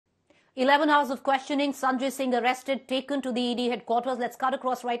11 hours of questioning, Sanjay Singh arrested, taken to the ED headquarters. Let's cut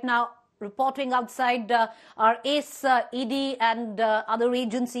across right now. Reporting outside our ace ED and other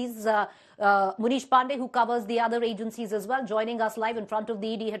agencies, Munish Pandey, who covers the other agencies as well, joining us live in front of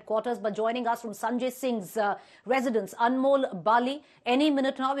the ED headquarters, but joining us from Sanjay Singh's residence, Anmol Bali. Any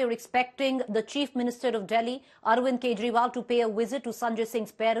minute now, we are expecting the Chief Minister of Delhi, Arvind Kejriwal, to pay a visit to Sanjay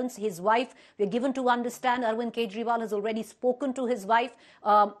Singh's parents, his wife. We are given to understand Arvind Kejriwal has already spoken to his wife.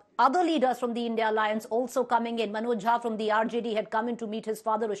 Other leaders from the India Alliance also coming in. Manoj Jha from the RJD had come in to meet his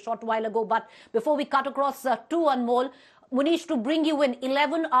father a short while ago. But before we cut across to Anmol, Munish, to bring you in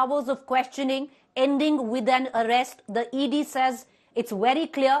 11 hours of questioning, ending with an arrest. The ED says it's very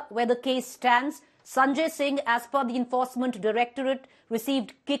clear where the case stands. Sanjay Singh, as per the Enforcement Directorate,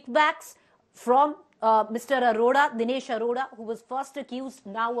 received kickbacks from Mr. Arora, Dinesh Arora, who was first accused,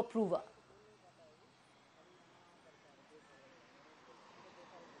 now a prover.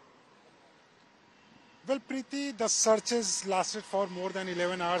 Well, Preeti, the searches lasted for more than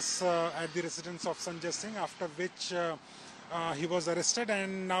 11 hours at the residence of Sanjay Singh, after which he was arrested,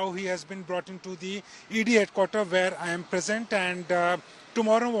 and now he has been brought into the ED headquarters where I am present, and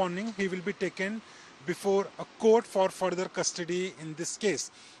tomorrow morning he will be taken before a court for further custody in this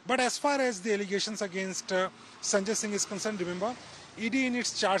case. But as far as the allegations against Sanjay Singh is concerned, remember, ED in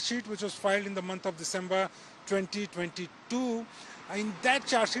its charge sheet, which was filed in the month of December 2022, in that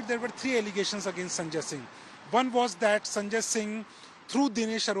charge sheet, there were 3 allegations against Sanjay Singh. One was that Sanjay Singh, through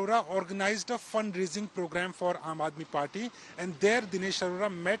Dinesh Arora, organized a fundraising program for Aam Aadmi Party, and there Dinesh Arora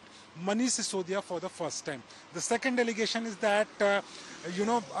met Manish Sisodia for the first time. The second allegation is that,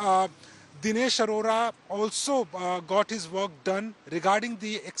 Dinesh Arora also got his work done regarding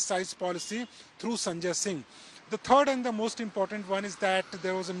the excise policy through Sanjay Singh. The third and the most important one is that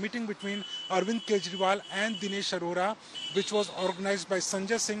there was a meeting between Arvind Kejriwal and Dinesh Arora, which was organized by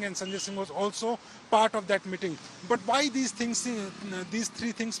Sanjay Singh, and Sanjay Singh was also part of that meeting. But why these 3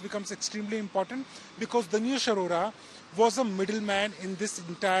 things becomes extremely important? Because Dinesh Arora was a middleman in this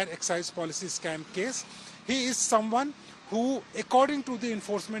entire excise policy scam case. He is someone who, according to the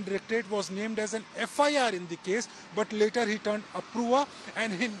Enforcement Directorate, was named as an FIR in the case, but later he turned approver,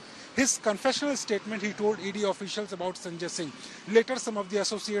 and in his confessional statement, he told ED officials about Sanjay Singh. Later, some of the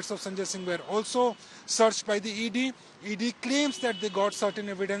associates of Sanjay Singh were also searched by the ED. ED claims that they got certain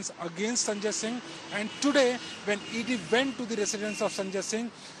evidence against Sanjay Singh, and today, when ED went to the residence of Sanjay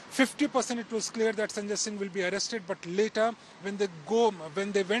Singh, 50% it was clear that Sanjay Singh will be arrested, but later, when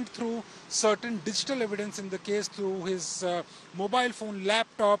they went through certain digital evidence in the case through his mobile phone,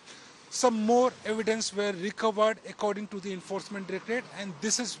 laptop, some more evidence were recovered according to the Enforcement Directorate, and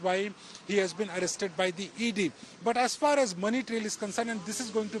this is why he has been arrested by the ED. But as far as money trail is concerned, and this is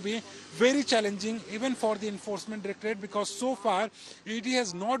going to be very challenging even for the Enforcement Directorate, because so far ED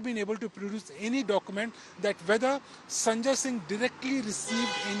has not been able to produce any document that whether Sanjay Singh directly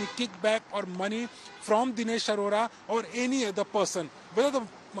received any kickback or money from Dinesh Arora or any other person. Whether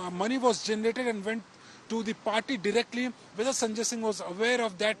the money was generated and went to the party directly, whether Sanjay Singh was aware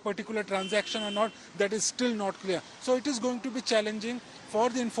of that particular transaction or not, that is still not clear. So it is going to be challenging for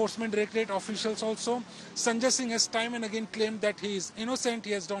the Enforcement Directorate officials also. Sanjay Singh has time and again claimed that he is innocent,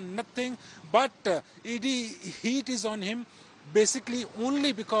 he has done nothing, but ED heat is on him basically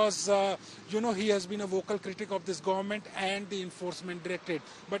only because, he has been a vocal critic of this government and the Enforcement Directorate.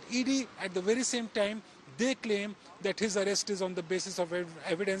 But ED at the very same time, they claim that his arrest is on the basis of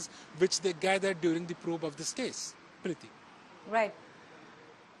evidence which they gathered during the probe of this case. Preeti. Right.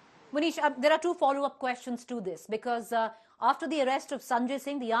 Munish, there are 2 follow-up questions to this, because after the arrest of Sanjay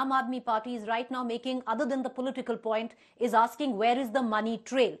Singh, the Aam Aadmi Party is right now making, other than the political point, is asking where is the money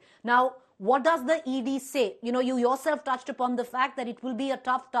trail. Now, what does the ED say? You yourself touched upon the fact that it will be a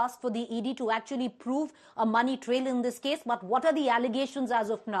tough task for the ED to actually prove a money trail in this case, but what are the allegations as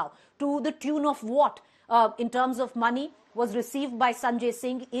of now? To the tune of what? In terms of money was received by Sanjay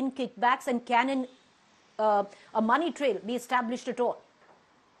Singh in kickbacks, and can a money trail be established at all?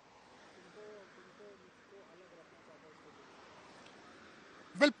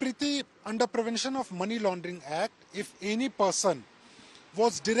 Well, Preeti, under Prevention of Money Laundering Act, if any person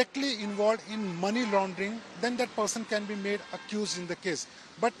was directly involved in money laundering, then that person can be made accused in the case.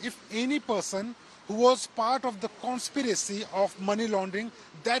 But if any person who was part of the conspiracy of money laundering,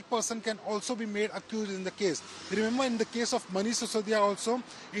 that person can also be made accused in the case. Remember, in the case of Manish Sisodia also,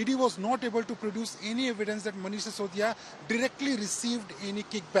 ED was not able to produce any evidence that Manish Sisodia directly received any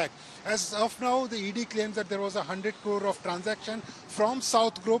kickback. As of now, the ED claims that there was 100 crore of transaction from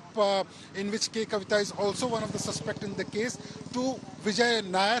South Group, in which K. Kavita is also one of the suspects in the case, to Vijay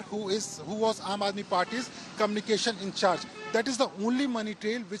Nair, who was Aam Aadmi Party's communication in charge. That is the only money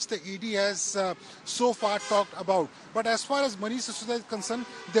trail which the ED has so far talked about. But as far as Manish Sisodia is concerned,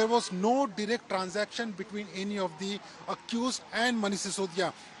 there was no direct transaction between any of the accused and Manish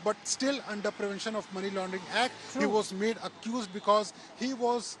Sisodia. But still, under Prevention of Money Laundering Act, he was made accused because he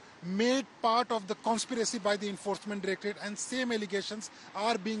was made part of the conspiracy by the Enforcement Directorate, and same allegations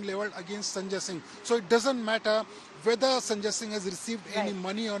are being leveled against Sanjay Singh. So it doesn't matter whether Sanjay Singh has received any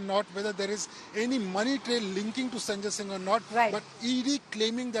money or not, whether there is any money trail linking to Sanjay Singh or not, but ED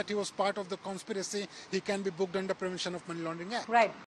claiming that he was part of the conspiracy, he can be booked under Prevention of Money Laundering Act. Right.